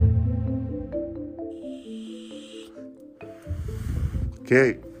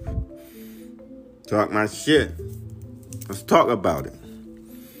Okay? Talk my shit. Let's talk about it.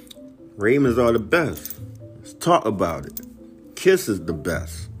 Ravens are the best. Let's talk about it. Kiss is the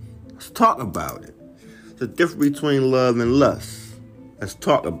best. Let's talk about it. The difference between love and lust. Let's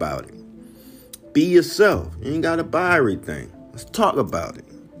talk about it. Be yourself. You ain't got to buy everything. Let's talk about it.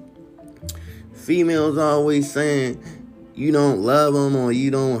 Females always saying, you don't love them or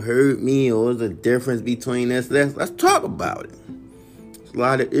you don't hurt me or there's a difference between this and that. Let's talk about it. There's a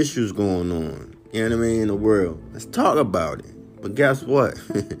lot of issues going on, you know what I mean, in the world. Let's talk about it. But guess what?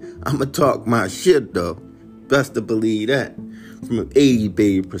 I'm going to talk my shit, though. Best to believe that. From an 80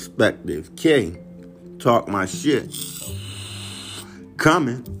 baby perspective. Okay? Talk my shit.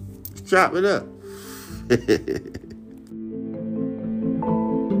 Coming. Let's chop it up.